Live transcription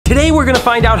Today we're gonna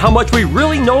find out how much we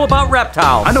really know about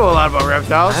reptiles. I know a lot about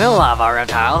reptiles. I know a lot about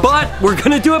reptiles. But we're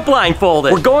gonna do it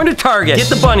blindfolded. We're going to Target. Get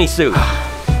the bunny suit.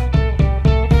 I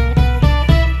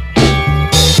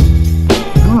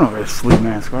don't know where the sleep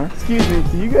masks are. Excuse me,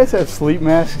 do you guys have sleep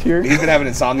masks here? He's been having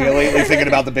insomnia lately, thinking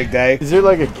about the big day. Is there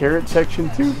like a carrot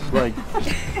section too? Like,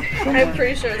 I'm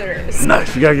pretty sure there is.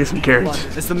 nice, you gotta get some carrots.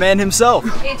 It's the man himself.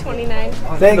 $8.29.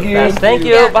 Thank you. Thank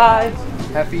you. Bye.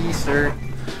 Happy Easter.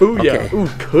 Ooh, yeah. Okay. Ooh,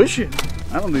 cushion.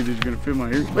 I don't think these are gonna fit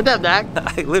my ears. What's up, Doc?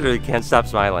 I literally can't stop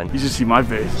smiling. You just see my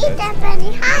face. Eat that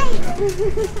bunny.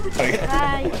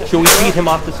 Hi. Should we feed him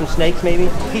off to some snakes, maybe?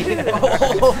 You're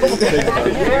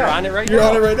on it right now. You're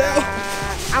on it right now?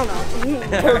 I don't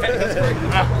know.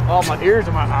 Oh, my ears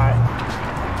and my eye.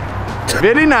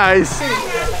 Very nice.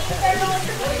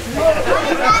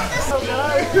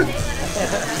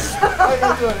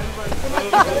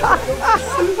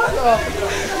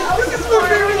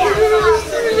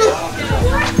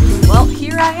 Well,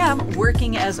 here I am,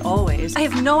 working as always. I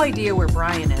have no idea where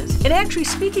Brian is. And actually,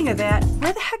 speaking of that,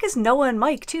 where the heck is Noah and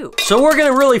Mike, too? So we're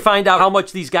gonna really find out how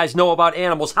much these guys know about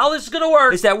animals. How this is gonna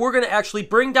work is that we're gonna actually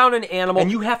bring down an animal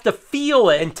and you have to feel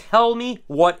it and tell me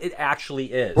what it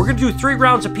actually is. We're gonna do 3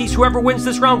 rounds apiece. Whoever wins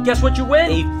this round, guess what you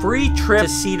win? A free trip to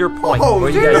Cedar Point. Oh,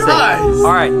 what do you guys nice. think?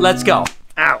 All right, let's go.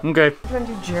 Ow. Okay.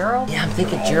 Yeah, I'm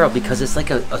thinking Gerald because it's like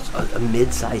a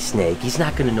mid-sized snake. He's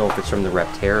not gonna know if it's from the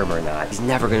Reptarium or not. He's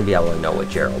never gonna be able to know what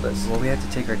Gerald is. Well, we have to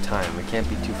take our time. We can't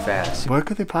be too fast. What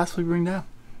could they possibly bring down?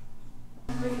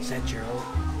 Is that Gerald?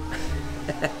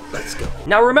 Let's go.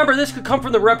 Now remember, this could come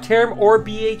from the Reptarium or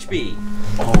BHB.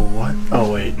 Oh, what?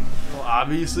 Oh, wait. Well,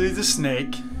 obviously it's a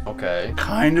snake. Okay.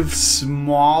 Kind of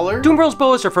smaller. Dumbril's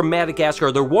boas are from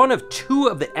Madagascar. They're one of 2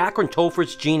 of the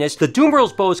Acrontophrus genus. The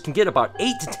Dumbril's boas can get about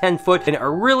 8 to 10 foot and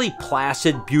are really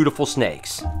placid, beautiful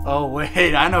snakes. Oh,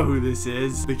 wait, I know who this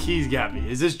is. The keys got me.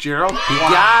 Is this Gerald? He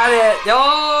got it.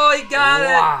 Oh, he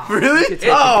got it. Really?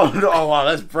 Oh, no. Oh, wow,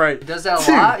 that's bright. He does that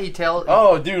a lot? He tells.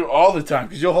 Oh, dude, all the time.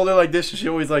 Because you'll hold it like this and she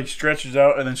always like stretches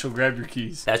out and then she'll grab your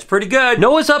keys. That's pretty good.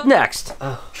 Noah's up next.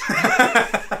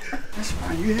 That's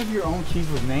fine. You have your own keys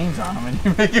with names on them and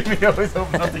you're making me always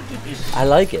open up the keys. I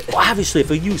like it. Well, obviously, if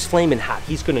we use Flamin' Hot,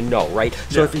 he's gonna know, right?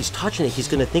 So Yeah. if he's touching it, he's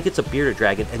gonna think it's a bearded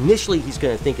dragon. Initially, he's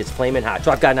gonna think it's Flamin' Hot.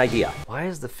 So I've got an idea. Why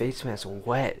is the face mask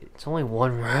wet? It's only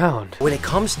 1 round. When it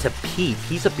comes to Pete,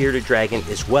 he's a bearded dragon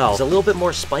as well. He's a little bit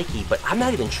more spiky, but I'm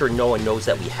not even sure Noah knows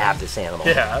that we have this animal.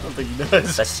 Yeah, I don't think he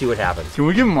does. Let's see what happens. Can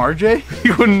we give him RJ?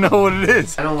 He wouldn't know what it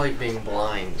is. I don't like being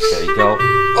blind. There you go.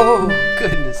 Oh,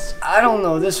 goodness. I don't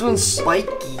know. This one's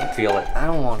spiky. Feel it. I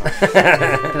don't want to.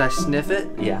 Can I sniff it?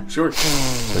 Yeah. Sure. What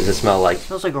does it smell like?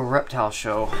 Smells like a reptile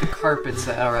show. The carpets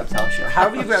at a reptile show. How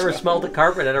have you ever smelled a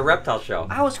carpet at a reptile show?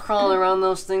 I was crawling around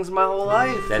those things my whole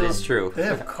life. That is true. They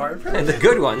have carpet? And the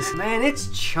good ones. Man, it's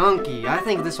chunky. I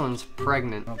think this one's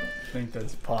pregnant. I think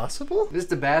that's possible. This is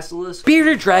the basilisk.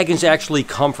 Bearded dragons actually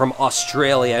come from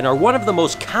Australia and are one of the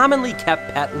most commonly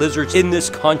kept pet lizards in this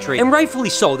country. And rightfully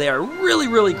so. They are really,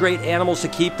 really great animals to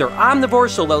keep. They're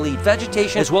omnivores, so they'll eat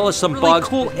vegetation as well as some bugs.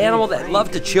 Cool animal that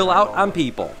love to chill out on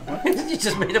people. You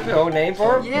just made up your own name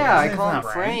for him? Yeah, I call him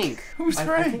not Frank. Frank. Who's I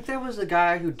Frank? think that was the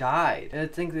guy who died. I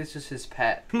think this is his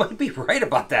pet. You might be right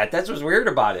about that. That's what's weird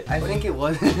about it. I think it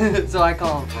was. So I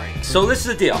call him Frank. So this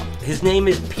is the deal. His name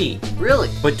is Pete. Really?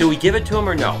 But do we give it to him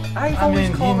or no? I've I always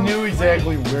mean, he called him knew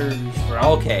exactly where he was from.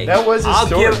 Okay. That was his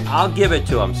story. I'll give it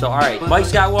to him. So all right,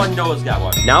 Mike's got one, Noah's got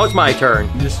one. Now it's my turn.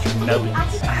 Mr. Nelly.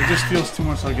 It just feels too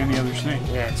much like any other snake.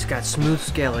 Yeah, it's got smooth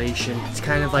scalation. It's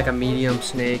kind of like a medium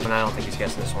snake. And I don't think he's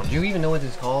guessing this one. Do you even know what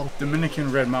this is called?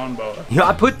 Dominican red mountain boa. You know,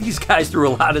 I put these guys through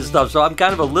a lot of stuff, so I'm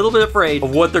kind of a little bit afraid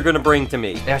of what they're gonna bring to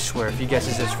me. I swear, if he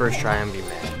guesses his first try, I'm gonna be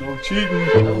mad. No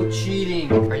cheating. No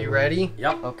cheating. Are you ready?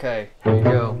 Yep. Okay, here you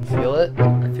go. Feel it?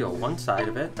 I feel one side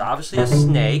of it. It's obviously a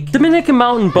snake. Dominican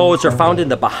mountain boas are found in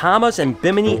the Bahamas and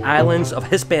Bimini Islands of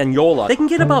Hispaniola. They can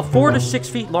get about 4 to 6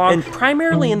 feet long, and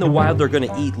primarily in the wild, they're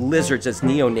gonna eat lizards as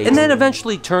neonates, and then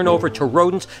eventually turn over to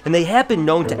rodents, and they have been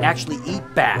known to actually eat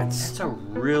bats. It's a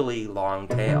really long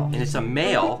tail, and it's a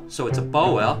male, so it's a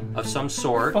boa of some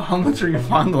sort. Well, how much are you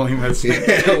fondling that snake?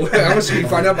 Yeah, how much can you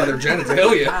find out about their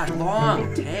genitalia? God,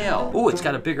 long tail. Ooh, it's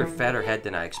got a bigger, fatter head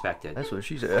than I expected. That's what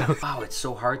she said. Wow, it's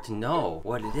so hard to know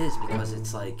what it is because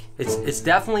it's like it's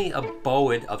definitely a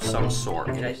boid of some sort,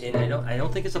 and I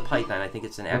don't think it's a python. I think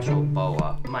it's an actual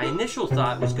boa. My initial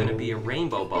thought was going to be a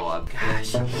rainbow boa.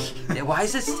 Gosh, why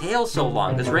is its tail so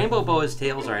long? Because rainbow boas'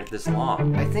 tails aren't this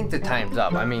long. I think the time's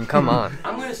up. I mean, come on.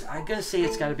 I'm gonna say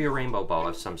it's got to be a rainbow boa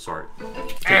of some sort.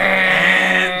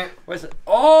 What is it?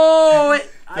 Oh,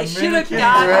 I should have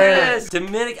got this.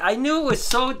 I knew it was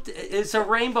so. It's a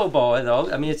rainbow boa,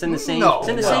 though. I mean, it's in the same. It's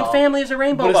in the same family as a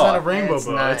rainbow boa. But it's not a rainbow It's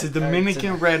boa. not. It's a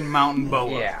Dominican red mountain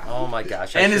boa. Yeah. Oh my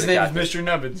gosh! And his name is Mr.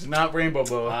 Nubbins, not rainbow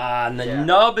boa. Ah, and the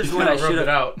nub is what I should have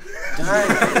out.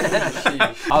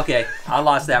 Okay, I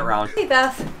lost that round. Hey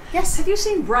Beth. Yes. Have you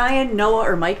seen Brian, Noah,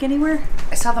 or Mike anywhere?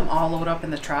 I saw them all load up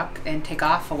in the truck and take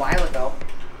off a while ago.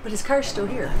 But his car's still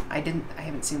here. I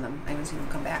haven't seen them. I haven't seen them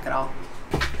come back at all.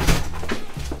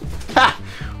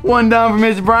 One down for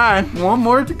Mr. Brian. One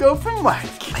more to go for Mike.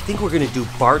 I think we're gonna do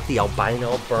Bart the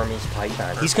albino Burmese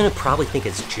python. He's gonna probably think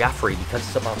it's Jeffrey because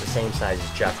it's about the same size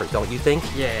as Jeffrey, don't you think?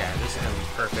 Yeah, this is gonna be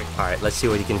perfect. All right, let's see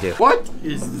what he can do. What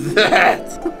is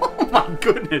that? Oh my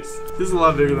goodness. This is a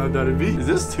lot bigger than I thought it'd be. Is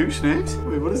this 2 snakes?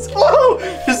 Wait, what is... Oh!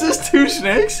 Is this 2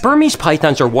 snakes? Burmese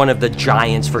pythons are one of the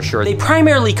giants for sure. They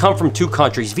primarily come from 2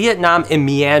 countries, Vietnam and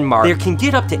Myanmar. They can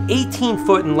get up to 18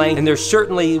 foot in length, and they're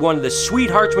certainly one of the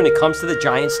sweethearts when it comes to the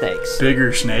giant snakes.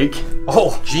 Bigger snake.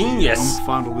 Oh, genius. I'm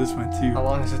fondle this one too. How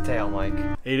long is the tail, Mike?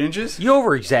 8 inches? You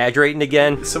over-exaggerating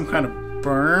again? Some kind of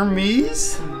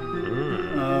Burmese?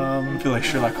 I feel like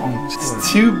Sherlock Holmes.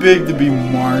 It's too big to be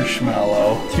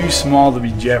Marshmallow. Too small to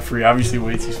be Jeffrey. Obviously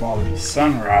way too small to be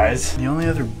Sunrise. The only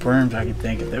other Burms I can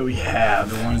think of that we have,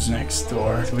 the ones next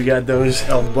door. So we got those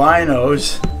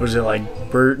albinos. Was it like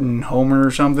Bert and Homer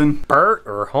or something? Bert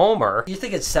or Homer? You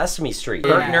think it's Sesame Street.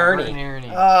 Bert and Bert Ernie. and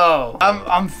Ernie. Oh,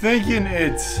 I'm thinking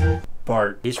it's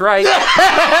Bart. He's right.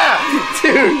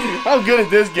 Dude, I'm good at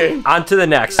this game. On to the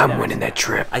next. I'm winning that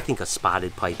trip. I think a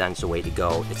spotted python's the way to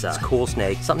go. It's a cool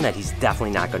snake, something that he's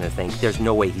definitely not going to think. There's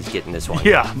no way he's getting this one.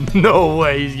 Yeah, no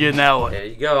way he's getting that one. There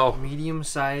you go.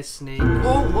 Medium-sized snake.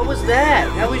 Oh, what was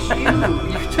that? That was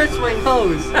you. You touched my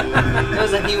nose. That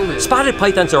was a human. Spotted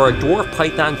pythons are a dwarf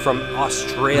python from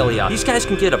Australia. These guys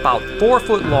can get about 4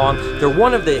 foot long. They're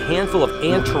one of the handful of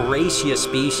Anteraceae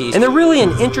species, and they're really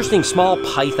an interesting small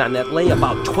python that lay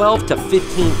about 12 to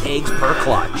 15 eggs per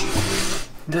clutch.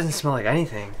 It doesn't smell like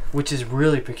anything, which is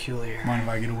really peculiar. Mind if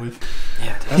I get a whiff?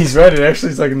 Yeah, it does. He's right, it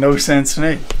actually is like a no-sense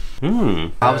snake.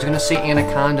 I was gonna say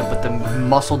anaconda, but the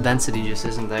muscle density just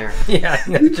isn't there. Yeah, I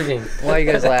know what you mean. Why are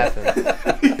you guys laughing?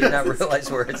 Did not realize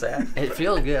where it's at. It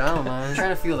feels good, I don't mind. I'm trying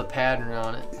to feel the pattern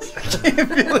on it. Can't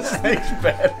feel the snake's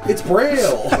bad. It's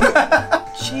Braille.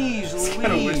 Jeez Kind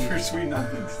of Louise. whisper sweet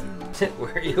nothings.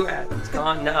 Where are you at? It's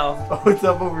gone now. Oh, it's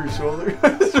up over your shoulder.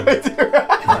 It's right there.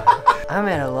 I'm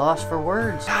at a loss for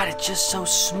words. God, it's just so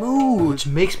smooth. Which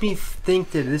makes me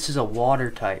think that this is a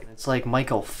water type. It's like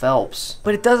Michael Phelps.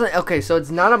 But it doesn't, okay, so it's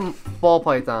not a ball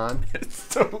python. It's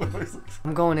totally...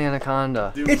 I'm going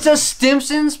anaconda. It's a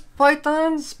Stimson's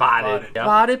python? Spotted. Yep.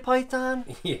 Spotted python?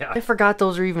 Yeah. I forgot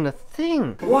those are even a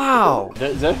thing. Wow.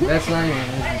 Is that That's not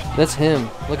even That's him.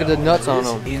 Look at the nuts on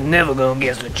him. He's never gonna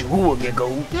guess the Chihuahua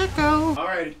gecko.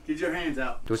 Alright, get your hands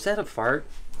out. Was that a fart?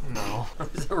 No.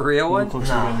 Was it a real one?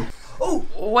 No. Oh,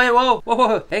 wait,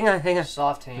 whoa. Hang on.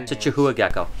 Soft hand. It's a Chihuahua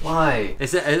gecko. Why?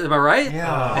 Am I right?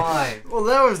 Yeah. Why? Well,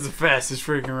 that was the fastest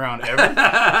freaking round ever.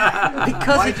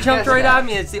 Because it jumped right on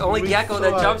me. It's the only We gecko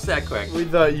that thought- jumps that quick. We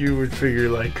thought you would figure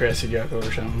like crested gecko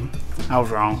or something. I was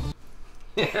wrong.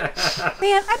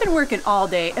 Man, I've been working all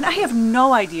day and I have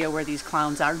no idea where these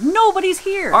clowns are. Nobody's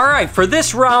here. All right, for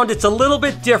this round, it's a little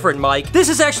bit different, Mike. This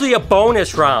is actually a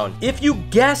bonus round. If you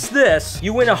guess this,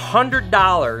 you win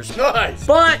 $100. Nice.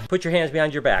 But put your hands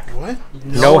behind your back. What?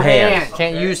 No hands.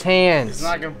 Can't use hands. It's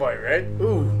not gonna bite, right?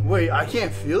 Ooh, wait, I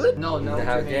can't feel it? No.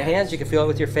 Your hands, you can feel it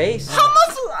with your face.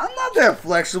 I'm not that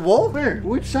flexible. Where?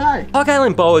 Which side? Hog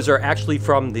Island boas are actually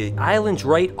from the islands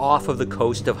right off of the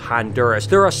coast of Honduras.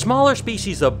 They're a smaller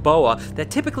species of boa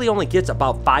that typically only gets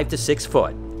about 5 to 6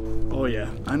 foot. Oh yeah,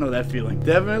 I know that feeling.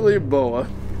 Definitely a boa.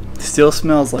 Still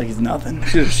smells like it's nothing.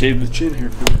 Should have shaved the chin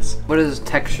here for this. What is the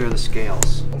texture of the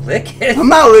scales? Lick it. I'm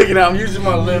not licking it, I'm using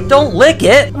my lip. Don't lick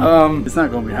it. It's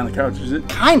not going behind the couch, is it?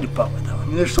 Kind of boa though. I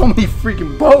mean, there's so many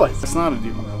freaking boas. It's not a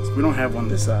deep one. We don't have one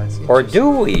this size. Or do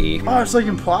we? Oh, it's like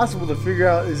impossible to figure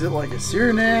out. Is it like a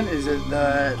Suriname? Is it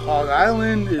Hog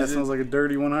Island? That sounds like a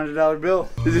dirty $100 bill.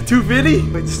 Is it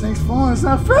 $250? Wait, the snake's falling. It's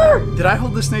not fair. Did I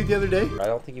hold the snake the other day? I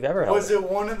don't think you've ever held Was it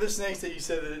one of the snakes that you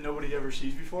said that nobody ever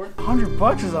sees before?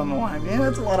 $100 is on the line, man.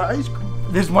 That's a lot of ice cream.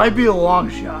 This might be a long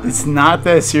shot. It's not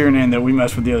that Suriname that we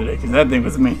messed with the other day, because that thing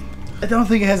was me. I don't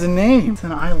think it has a name. It's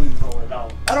an island boa.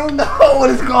 I don't know what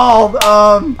it's called.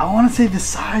 I want to say the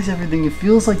size, everything. It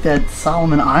feels like that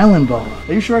Solomon Island boa.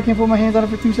 Are you sure I can't put my hands on it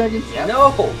for 2 seconds? Yeah.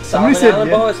 No. Solomon said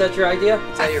Island yeah. boa, is that your idea?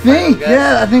 I think,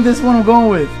 yeah, I think that's what I'm going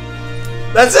with.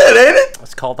 That's it, ain't it?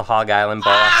 It's called the Hog Island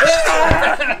boa.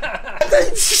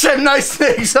 thing said nice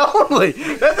things only.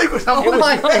 That thing was Oh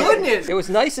my goodness. It was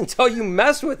nice until you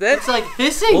messed with it. It's like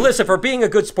hissing. Well, listen, for being a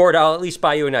good sport, I'll at least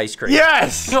buy you an ice cream.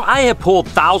 Yes. You know, I have pulled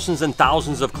thousands and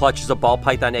thousands of clutches of ball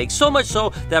python eggs, so much so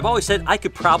that I've always said I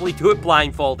could probably do it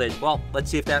blindfolded. Well, let's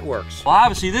see if that works. Well,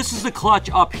 obviously, this is the clutch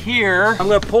up here. I'm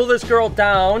gonna pull this girl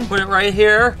down, put it right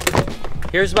here.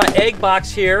 Here's my egg box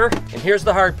here, and here's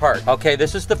the hard part. Okay,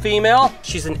 this is the female.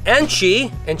 She's an Enchi,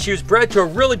 and she was bred to a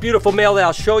really beautiful male that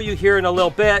I'll show you here in a little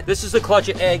bit. This is the clutch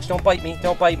of eggs. Don't bite me,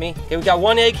 don't bite me. Okay, we got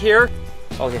one egg here.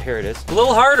 Oh yeah, here it is. A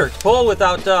little harder to pull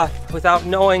without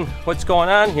knowing what's going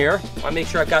on here. I want to make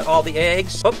sure I've got all the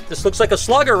eggs. Oh, this looks like a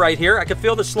slugger right here. I can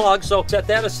feel the slug, so set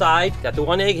that aside. Got the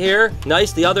one egg here.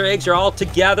 Nice, the other eggs are all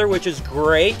together, which is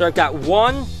great. So I've got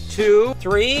 1, 2,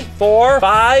 3, 4,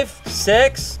 5,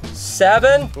 6,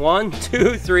 7. 1,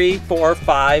 2, 3, 4,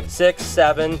 5, 6,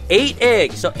 7, 8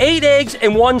 eggs. So 8 eggs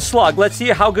and 1 slug. Let's see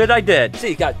how good I did.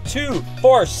 See, got 2,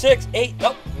 4, 6, 8.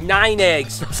 Oh, 9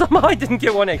 eggs. Somehow I didn't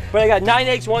get 1 egg, but I got 9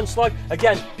 eggs, 1 slug.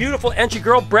 Again, beautiful Enchi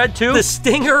girl bred to the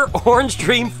Stinger Orange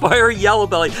Dream Fire Yellow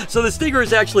Belly. So the Stinger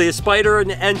is actually a spider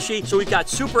and an Enchi. So we got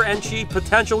super Enchi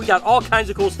potential. We got all kinds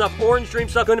of cool stuff. Orange Dream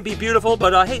stuff, gonna be beautiful.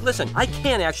 But hey, listen, I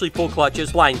can actually pull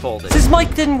clutches blindfolded. Since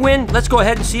Mike didn't win, let's go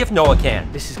ahead and see if Noah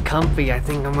can. This is comfy. I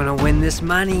think I'm gonna win this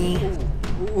money.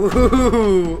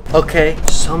 Ooh. Okay,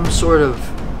 some sort of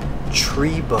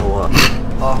tree boa.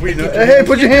 Hey,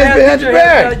 put your hands behind your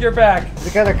back. Behind your back. They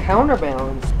got a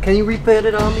counterbalance. Can you replay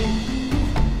it on me?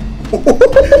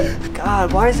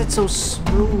 God, why is it so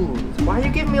smooth? Why are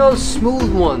you giving me all the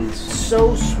smooth ones?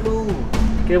 So smooth.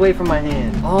 Get away from my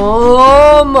hand.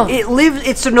 It lives,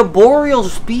 it's an arboreal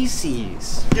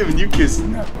species. Giving you kisses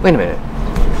now. Wait a minute.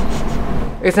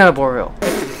 It's not arboreal.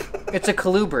 It's a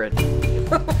colubrid.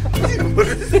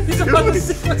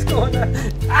 What's going on?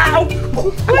 Ow!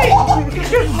 Wait! It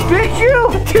just bit you!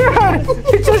 Dad!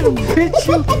 It just bit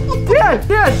you! Dad!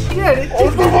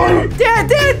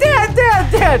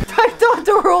 Dad! I thought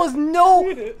there was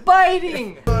no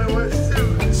biting!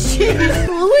 Jeez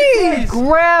Louise!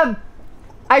 Grab!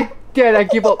 Dad, I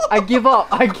give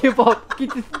up. Get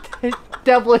this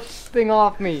devilish thing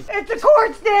off me. It's a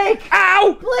corn snake!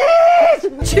 Ow!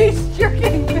 Please! Jeez, you're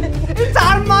getting bit. It's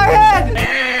on my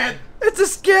head! It's a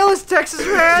scaleless Texas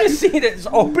rat! You seen it? It's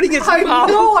opening its I mouth.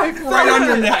 know, I felt Right on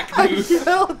your it. neck, I dude.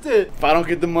 felt it. If I don't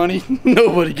get the money,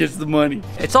 nobody gets the money.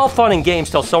 It's all fun and games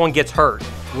till someone gets hurt.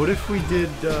 What if we did,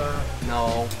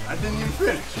 No. I didn't even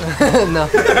finish. No.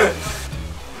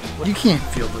 You can't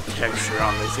feel the texture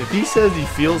on this. If he says he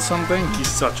feels something, he's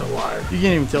such a liar. You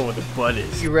can't even tell what the butt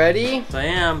is. You ready? I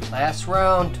am. Last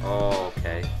round. Oh,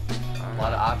 okay. A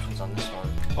lot of options on this one.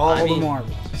 All I the mean-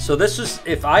 marbles. So this is,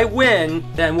 if I win,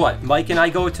 then what? Mike and I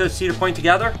go to Cedar Point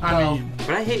together? I mean, But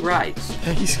I hate rides.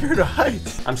 he's scared of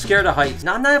heights. I'm scared of heights.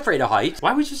 No, I'm not afraid of heights.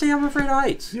 Why would you say I'm afraid of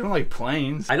heights? You don't like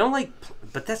planes. I don't like,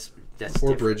 but that's Or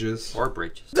different. bridges. Or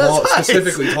bridges. Tall,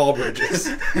 specifically tall bridges.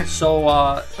 So,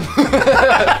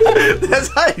 That's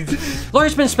heights.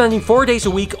 Lori's been spending 4 days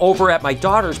a week over at my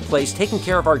daughter's place taking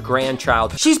care of our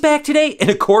grandchild. She's back today, and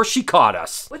of course she caught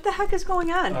us. What the heck is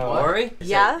going on? Lori?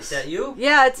 Yes? Is that you?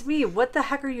 Yeah, it's me. What the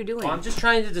heck are you doing? Well, I'm just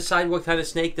trying to decide what kind of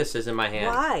snake this is in my hand.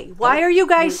 Why? Why are you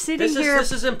guys sitting This here?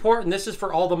 is important. This is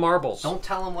for all the marbles. Don't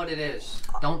tell him what it is.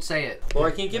 Don't say it.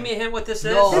 Lori, can you give me a hint what this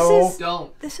is? No, This is-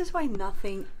 don't. This is why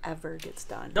nothing ever gets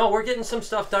done. No, we're getting some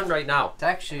stuff done right now. It's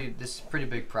actually, this is a pretty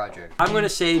big project. I'm gonna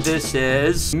say this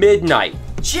is midnight.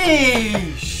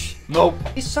 Jeez! Nope.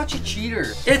 He's such a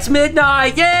cheater. It's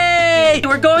midnight! Yay!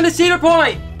 We're going to Cedar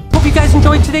Point! Hope you guys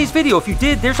enjoyed today's video. If you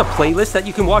did, there's a playlist that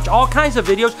you can watch all kinds of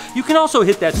videos. You can also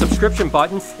hit that subscription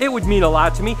button. It would mean a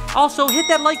lot to me. Also, hit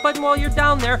that like button while you're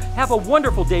down there. Have a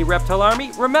wonderful day, Reptile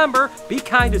Army. Remember, be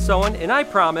kind to someone, and I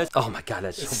promise... Oh my God,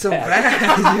 that's so bad.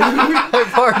 I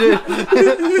farted.